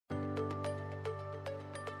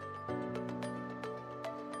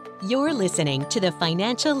You're listening to the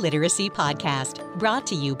Financial Literacy Podcast, brought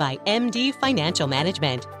to you by MD Financial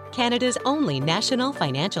Management, Canada's only national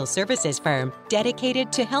financial services firm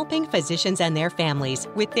dedicated to helping physicians and their families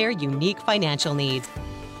with their unique financial needs.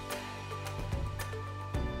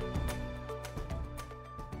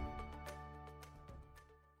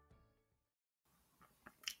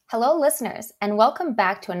 Hello, listeners, and welcome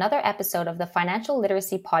back to another episode of the Financial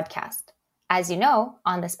Literacy Podcast. As you know,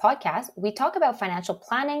 on this podcast, we talk about financial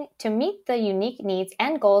planning to meet the unique needs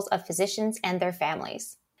and goals of physicians and their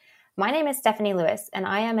families. My name is Stephanie Lewis, and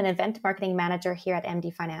I am an event marketing manager here at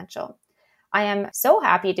MD Financial. I am so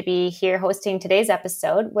happy to be here hosting today's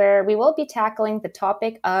episode, where we will be tackling the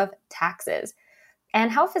topic of taxes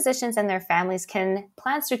and how physicians and their families can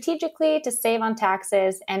plan strategically to save on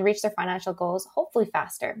taxes and reach their financial goals, hopefully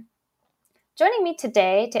faster. Joining me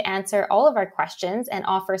today to answer all of our questions and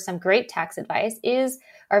offer some great tax advice is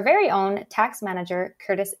our very own tax manager,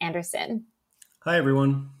 Curtis Anderson. Hi,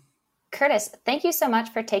 everyone. Curtis, thank you so much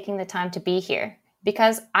for taking the time to be here.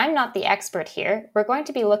 Because I'm not the expert here, we're going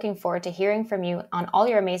to be looking forward to hearing from you on all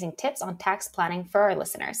your amazing tips on tax planning for our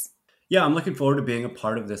listeners. Yeah, I'm looking forward to being a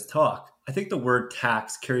part of this talk. I think the word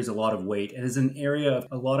tax carries a lot of weight and is an area of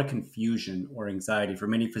a lot of confusion or anxiety for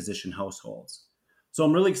many physician households. So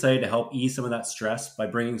I'm really excited to help ease some of that stress by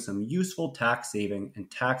bringing some useful tax saving and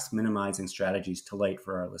tax minimizing strategies to light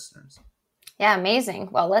for our listeners. Yeah, amazing.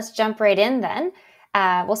 Well, let's jump right in then.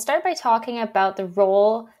 We'll start by talking about the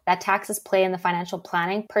role that taxes play in the financial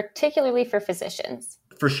planning, particularly for physicians.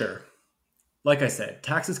 For sure. Like I said,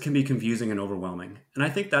 taxes can be confusing and overwhelming, and I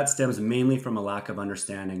think that stems mainly from a lack of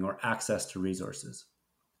understanding or access to resources.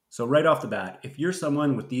 So right off the bat, if you're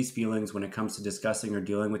someone with these feelings when it comes to discussing or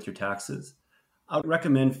dealing with your taxes, I would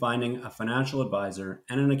recommend finding a financial advisor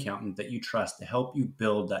and an accountant that you trust to help you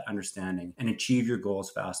build that understanding and achieve your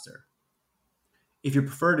goals faster. If you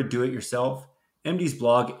prefer to do it yourself, MD's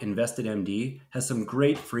blog, Invested MD, has some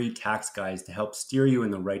great free tax guides to help steer you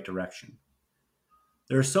in the right direction.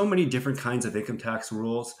 There are so many different kinds of income tax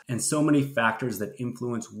rules and so many factors that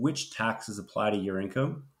influence which taxes apply to your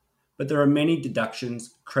income, but there are many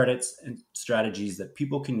deductions, credits, and strategies that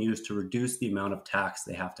people can use to reduce the amount of tax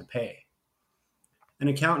they have to pay. An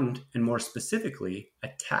accountant, and more specifically, a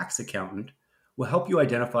tax accountant, will help you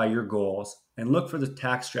identify your goals and look for the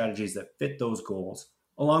tax strategies that fit those goals,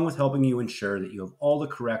 along with helping you ensure that you have all the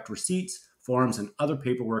correct receipts, forms, and other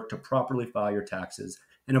paperwork to properly file your taxes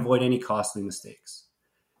and avoid any costly mistakes.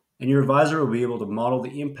 And your advisor will be able to model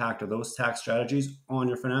the impact of those tax strategies on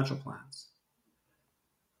your financial plans.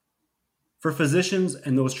 For physicians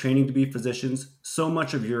and those training to be physicians, so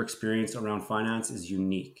much of your experience around finance is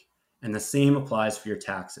unique. And the same applies for your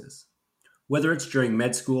taxes. Whether it's during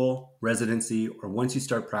med school, residency, or once you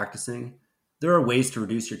start practicing, there are ways to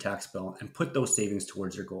reduce your tax bill and put those savings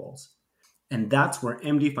towards your goals. And that's where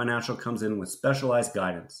MD Financial comes in with specialized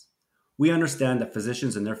guidance. We understand that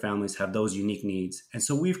physicians and their families have those unique needs, and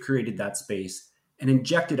so we've created that space and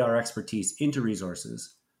injected our expertise into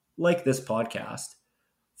resources, like this podcast,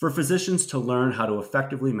 for physicians to learn how to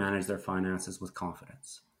effectively manage their finances with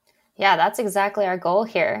confidence. Yeah, that's exactly our goal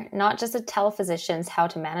here. Not just to tell physicians how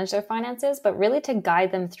to manage their finances, but really to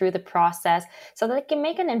guide them through the process so that they can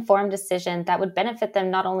make an informed decision that would benefit them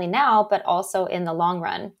not only now, but also in the long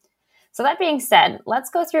run. So that being said, let's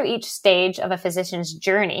go through each stage of a physician's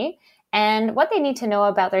journey and what they need to know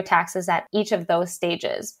about their taxes at each of those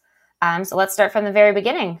stages. So let's start from the very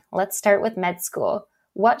beginning. Let's start with med school.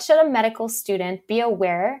 What should a medical student be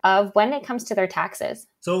aware of when it comes to their taxes?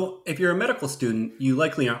 So if you're a medical student, you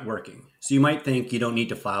likely aren't working. So you might think you don't need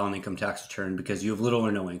to file an income tax return because you have little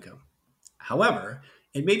or no income. However,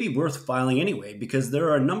 it may be worth filing anyway because there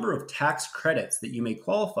are a number of tax credits that you may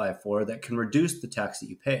qualify for that can reduce the tax that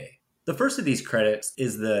you pay. The first of these credits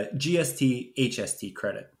is the GST-HST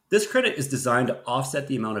credit. This credit is designed to offset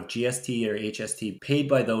the amount of GST or HST paid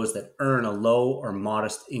by those that earn a low or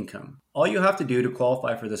modest income. All you have to do to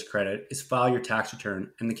qualify for this credit is file your tax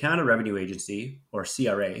return, and the Canada Revenue Agency, or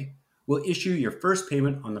CRA, will issue your first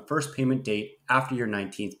payment on the first payment date after your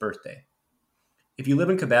 19th birthday. If you live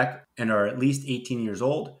in Quebec and are at least 18 years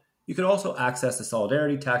old, you can also access the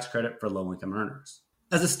Solidarity Tax Credit for low-income earners.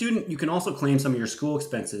 As a student, you can also claim some of your school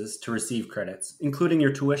expenses to receive credits, including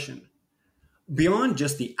your tuition. Beyond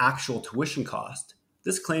just the actual tuition cost,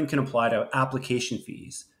 this claim can apply to application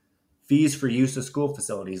fees, fees for use of school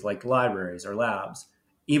facilities like libraries or labs,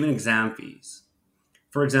 even exam fees.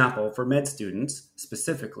 For example, for med students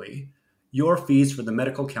specifically, your fees for the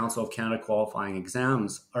Medical Council of Canada qualifying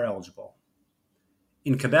exams are eligible.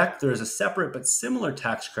 In Quebec, there is a separate but similar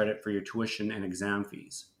tax credit for your tuition and exam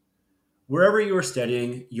fees. Wherever you are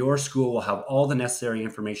studying, your school will have all the necessary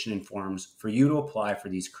information and forms for you to apply for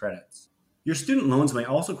these credits. Your student loans may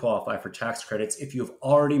also qualify for tax credits if you have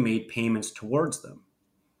already made payments towards them.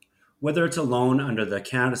 Whether it's a loan under the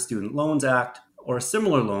Canada Student Loans Act or a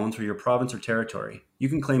similar loan through your province or territory, you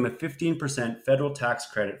can claim a 15% federal tax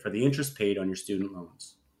credit for the interest paid on your student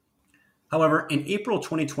loans. However, in April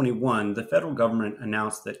 2021, the federal government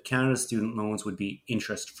announced that Canada's student loans would be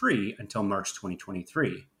interest-free until March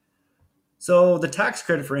 2023. So the tax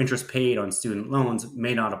credit for interest paid on student loans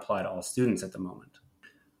may not apply to all students at the moment.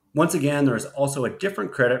 Once again, there is also a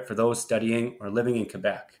different credit for those studying or living in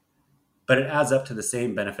Quebec, but it adds up to the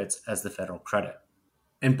same benefits as the federal credit.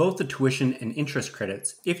 And both the tuition and interest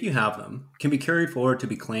credits, if you have them, can be carried forward to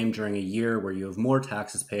be claimed during a year where you have more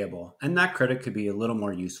taxes payable, and that credit could be a little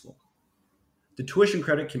more useful. The tuition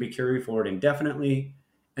credit can be carried forward indefinitely,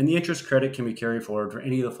 and the interest credit can be carried forward for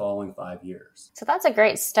any of the following 5 years. So that's a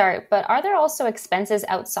great start, but are there also expenses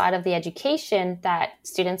outside of the education that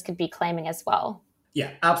students could be claiming as well?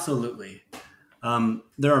 Yeah, absolutely.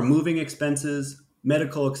 There are moving expenses,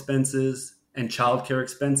 medical expenses, and childcare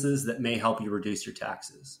expenses that may help you reduce your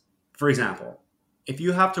taxes. For example, if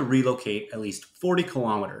you have to relocate at least 40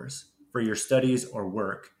 kilometers for your studies or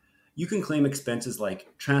work, you can claim expenses like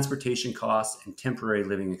transportation costs and temporary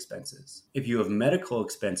living expenses. If you have medical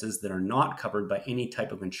expenses that are not covered by any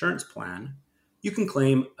type of insurance plan, you can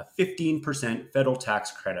claim a 15% federal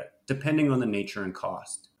tax credit, depending on the nature and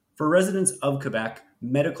cost. For residents of Quebec,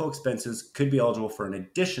 medical expenses could be eligible for an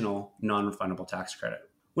additional non-refundable tax credit.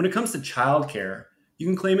 When it comes to childcare, you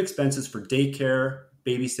can claim expenses for daycare,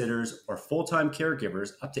 babysitters, or full-time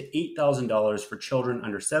caregivers up to $8,000 for children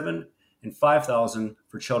under 7 and $5,000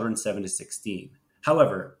 for children 7 to 16.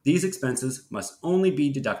 However, these expenses must only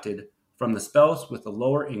be deducted from the spouse with a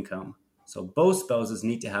lower income, so both spouses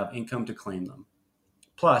need to have income to claim them.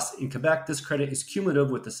 Plus, in Quebec, this credit is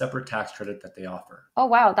cumulative with the separate tax credit that they offer. Oh,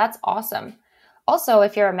 wow, that's awesome. Also,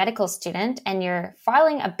 if you're a medical student and you're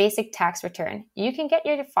filing a basic tax return, you can get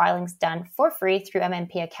your filings done for free through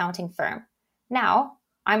MNP accounting firm. Now,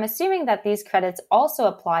 I'm assuming that these credits also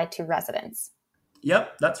apply to residents.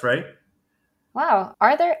 Yep, that's right. Wow.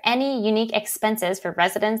 Are there any unique expenses for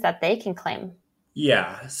residents that they can claim?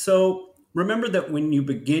 Yeah, so remember that when you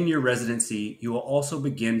begin your residency, you will also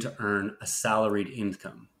begin to earn a salaried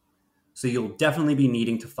income. So you'll definitely be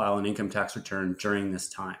needing to file an income tax return during this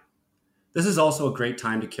time. This is also a great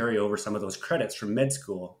time to carry over some of those credits from med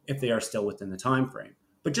school if they are still within the time frame.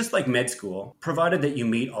 But just like med school, provided that you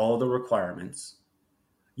meet all the requirements,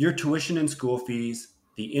 your tuition and school fees,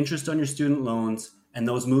 the interest on your student loans, and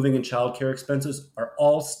those moving and childcare expenses are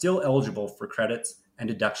all still eligible for credits and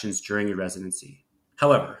deductions during your residency.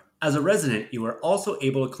 However, as a resident, you are also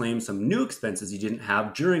able to claim some new expenses you didn't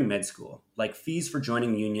have during med school, like fees for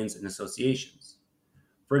joining unions and associations.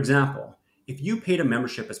 For example, if you paid a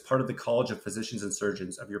membership as part of the College of Physicians and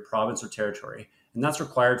Surgeons of your province or territory, and that's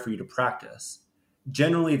required for you to practice,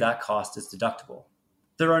 generally that cost is deductible.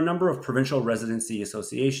 There are a number of provincial residency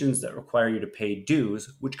associations that require you to pay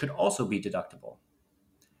dues, which could also be deductible.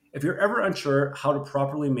 If you're ever unsure how to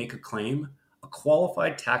properly make a claim, a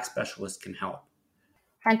qualified tax specialist can help.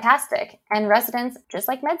 Fantastic. And residents, just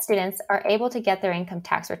like med students, are able to get their income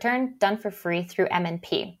tax return done for free through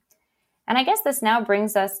MNP. And I guess this now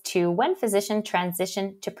brings us to when physicians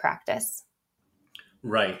transition to practice.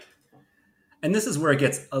 Right. And this is where it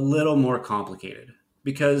gets a little more complicated,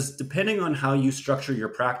 because depending on how you structure your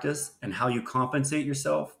practice and how you compensate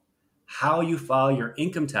yourself, how you file your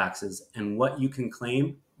income taxes and what you can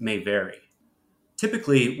claim may vary.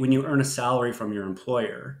 Typically, when you earn a salary from your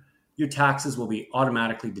employer, your taxes will be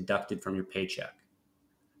automatically deducted from your paycheck.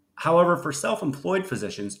 However, for self-employed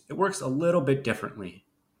physicians, it works a little bit differently.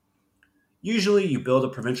 Usually, you bill the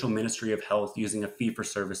Provincial Ministry of Health using a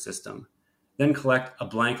fee-for-service system, then collect a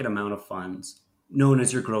blanket amount of funds, known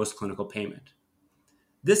as your gross clinical payment.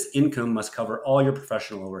 This income must cover all your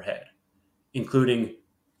professional overhead, including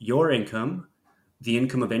your income, the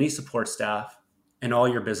income of any support staff, and all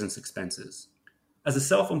your business expenses. As a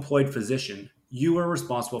self-employed physician, you are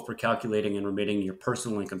responsible for calculating and remitting your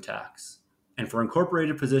personal income tax. And for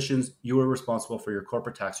incorporated physicians, you are responsible for your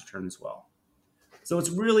corporate tax return as well. So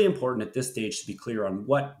it's really important at this stage to be clear on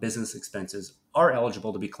what business expenses are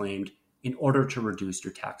eligible to be claimed in order to reduce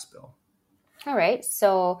your tax bill. All right,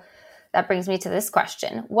 so that brings me to this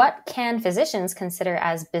question. What can physicians consider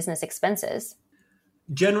as business expenses?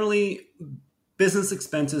 Generally, business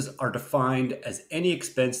expenses are defined as any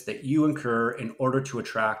expense that you incur in order to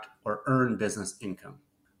attract or earn business income.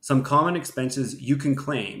 Some common expenses you can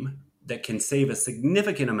claim that can save a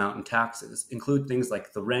significant amount in taxes include things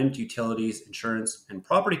like the rent, utilities, insurance, and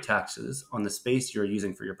property taxes on the space you're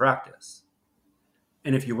using for your practice.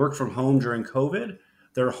 And if you work from home during COVID,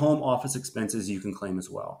 there are home office expenses you can claim as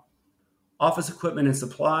well. Office equipment and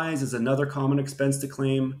supplies is another common expense to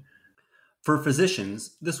claim. For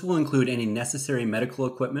physicians, this will include any necessary medical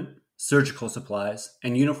equipment, surgical supplies,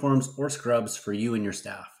 and uniforms or scrubs for you and your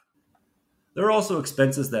staff. There are also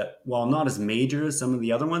expenses that, while not as major as some of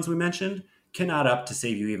the other ones we mentioned, can add up to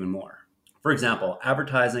save you even more. For example,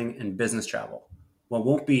 advertising and business travel, while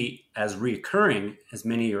won't be as recurring as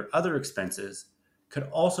many of your other expenses, could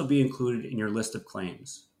also be included in your list of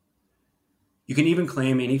claims. You can even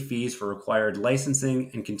claim any fees for required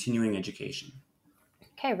licensing and continuing education.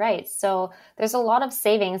 Okay, right. So there's a lot of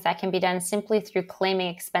savings that can be done simply through claiming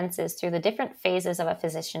expenses through the different phases of a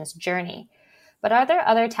physician's journey. But are there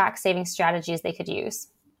other tax saving strategies they could use?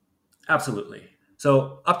 Absolutely.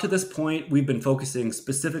 So up to this point, we've been focusing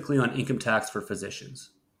specifically on income tax for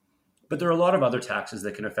physicians. But there are a lot of other taxes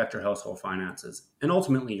that can affect your household finances and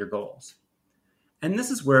ultimately your goals. And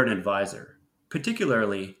this is where an advisor,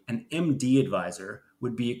 particularly an MD advisor,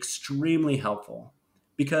 would be extremely helpful,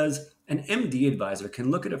 because an MD advisor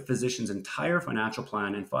can look at a physician's entire financial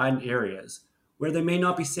plan and find areas where they may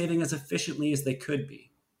not be saving as efficiently as they could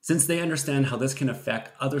be. Since they understand how this can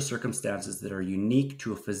affect other circumstances that are unique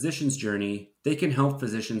to a physician's journey, they can help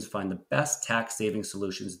physicians find the best tax saving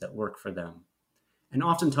solutions that work for them. And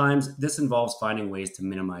oftentimes, this involves finding ways to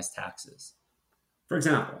minimize taxes. For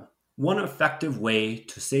example, one effective way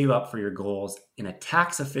to save up for your goals in a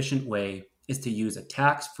tax-efficient way is to use a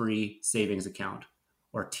tax-free savings account,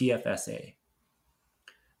 or TFSA.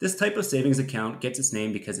 This type of savings account gets its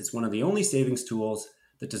name because it's one of the only savings tools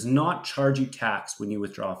that does not charge you tax when you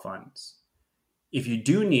withdraw funds. If you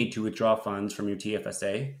do need to withdraw funds from your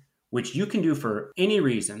TFSA, which you can do for any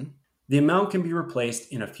reason, the amount can be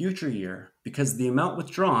replaced in a future year because the amount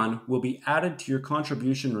withdrawn will be added to your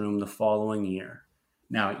contribution room the following year.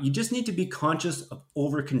 Now, you just need to be conscious of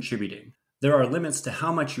over-contributing. There are limits to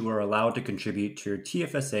how much you are allowed to contribute to your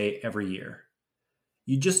TFSA every year.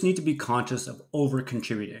 You just need to be conscious of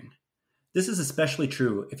over-contributing. This is especially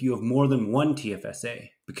true if you have more than one TFSA,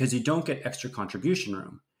 because you don't get extra contribution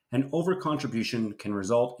room, and over-contribution can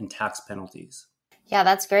result in tax penalties. Yeah,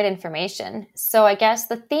 that's great information. So I guess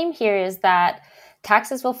the theme here is that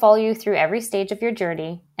taxes will follow you through every stage of your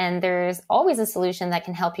journey, and there's always a solution that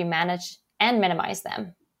can help you manage and minimize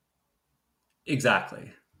them.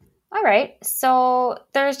 Exactly. All right, so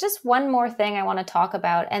there's just one more thing I want to talk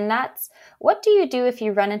about, and that's what do you do if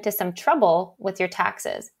you run into some trouble with your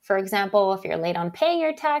taxes? For example, if you're late on paying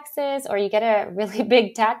your taxes or you get a really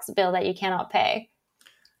big tax bill that you cannot pay.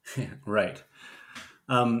 Right.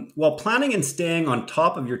 Well, planning and staying on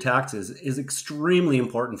top of your taxes is extremely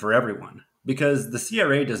important for everyone because the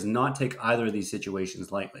CRA does not take either of these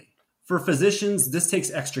situations lightly. For physicians, this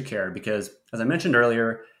takes extra care because, as I mentioned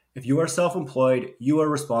earlier, if you are self-employed, you are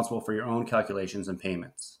responsible for your own calculations and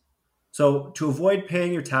payments. So to avoid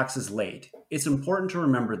paying your taxes late, it's important to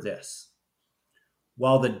remember this.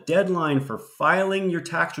 While the deadline for filing your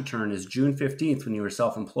tax return is June 15th when you are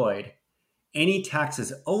self-employed, any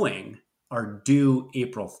taxes owing are due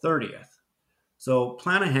April 30th. So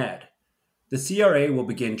plan ahead. The CRA will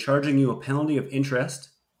begin charging you a penalty of interest,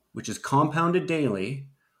 which is compounded daily,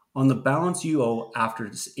 on the balance you owe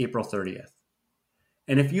after April 30th.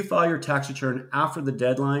 And if you file your tax return after the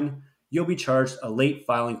deadline, you'll be charged a late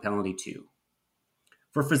filing penalty too.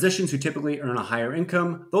 For physicians who typically earn a higher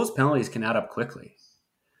income, those penalties can add up quickly.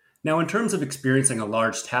 Now, in terms of experiencing a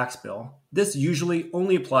large tax bill, this usually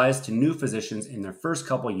only applies to new physicians in their first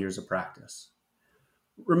couple years of practice.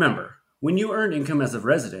 Remember, when you earned income as a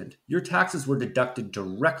resident, your taxes were deducted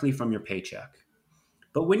directly from your paycheck.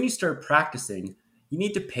 But when you start practicing, you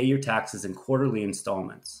need to pay your taxes in quarterly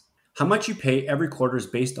installments. How much you pay every quarter is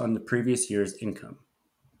based on the previous year's income.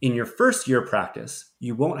 In your first year of practice,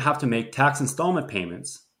 you won't have to make tax installment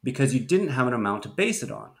payments because you didn't have an amount to base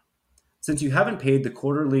it on. Since you haven't paid the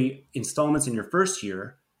quarterly installments in your first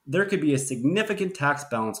year, there could be a significant tax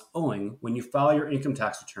balance owing when you file your income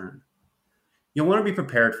tax return. You'll want to be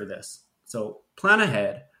prepared for this, so plan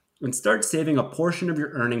ahead and start saving a portion of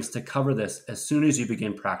your earnings to cover this as soon as you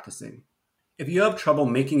begin practicing. If you have trouble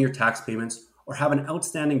making your tax payments or have an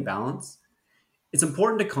outstanding balance, it's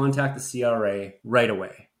important to contact the CRA right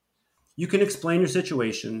away. You can explain your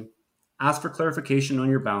situation, ask for clarification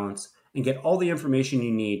on your balance, and get all the information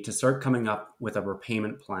you need to start coming up with a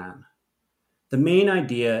repayment plan. The main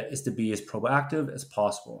idea is to be as proactive as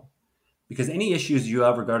possible, because any issues you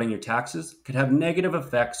have regarding your taxes could have negative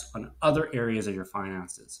effects on other areas of your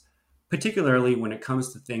finances, particularly when it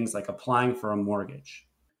comes to things like applying for a mortgage.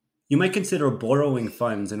 You might consider borrowing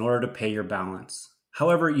funds in order to pay your balance.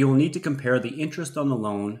 However, you will need to compare the interest on the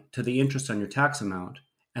loan to the interest on your tax amount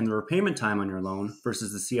and the repayment time on your loan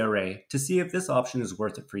versus the CRA to see if this option is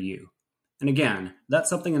worth it for you. And again, that's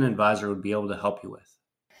something an advisor would be able to help you with.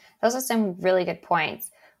 Those are some really good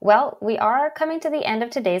points. Well, we are coming to the end of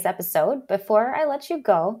today's episode. Before I let you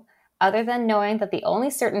go, other than knowing that the only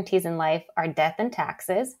certainties in life are death and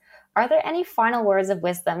taxes, are there any final words of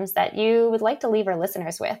wisdoms that you would like to leave our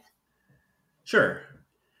listeners with? Sure.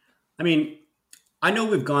 I know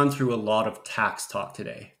we've gone through a lot of tax talk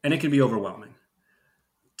today, and it can be overwhelming.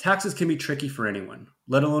 Taxes can be tricky for anyone,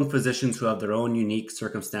 let alone physicians who have their own unique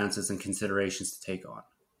circumstances and considerations to take on.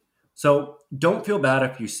 So don't feel bad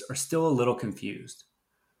if you are still a little confused.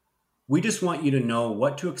 We just want you to know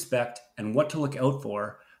what to expect and what to look out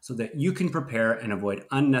for so that you can prepare and avoid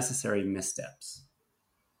unnecessary missteps.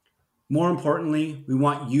 More importantly, we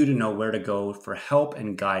want you to know where to go for help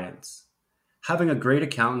and guidance. Having a great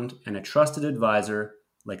accountant and a trusted advisor,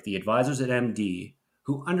 like the advisors at MD,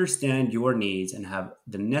 who understand your needs and have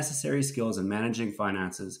the necessary skills in managing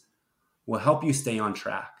finances, will help you stay on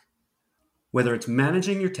track. Whether it's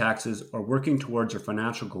managing your taxes or working towards your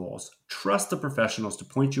financial goals, trust the professionals to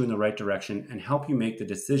point you in the right direction and help you make the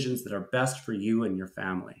decisions that are best for you and your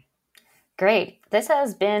family. Great. This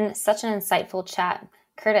has been such an insightful chat.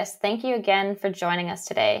 Curtis, thank you again for joining us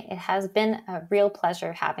today. It has been a real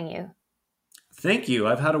pleasure having you. Thank you.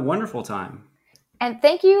 I've had a wonderful time. And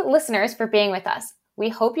thank you, listeners, for being with us. We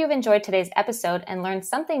hope you've enjoyed today's episode and learned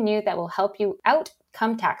something new that will help you out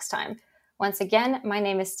come tax time. Once again, my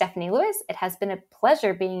name is Stephanie Lewis. It has been a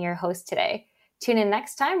pleasure being your host today. Tune in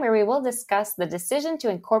next time where we will discuss the decision to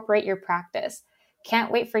incorporate your practice.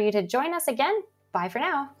 Can't wait for you to join us again. Bye for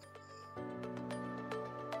now.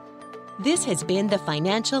 This has been the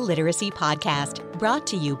Financial Literacy Podcast, brought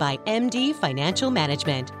to you by MD Financial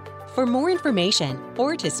Management. For more information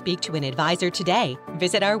or to speak to an advisor today,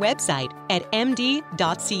 visit our website at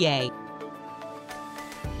md.ca.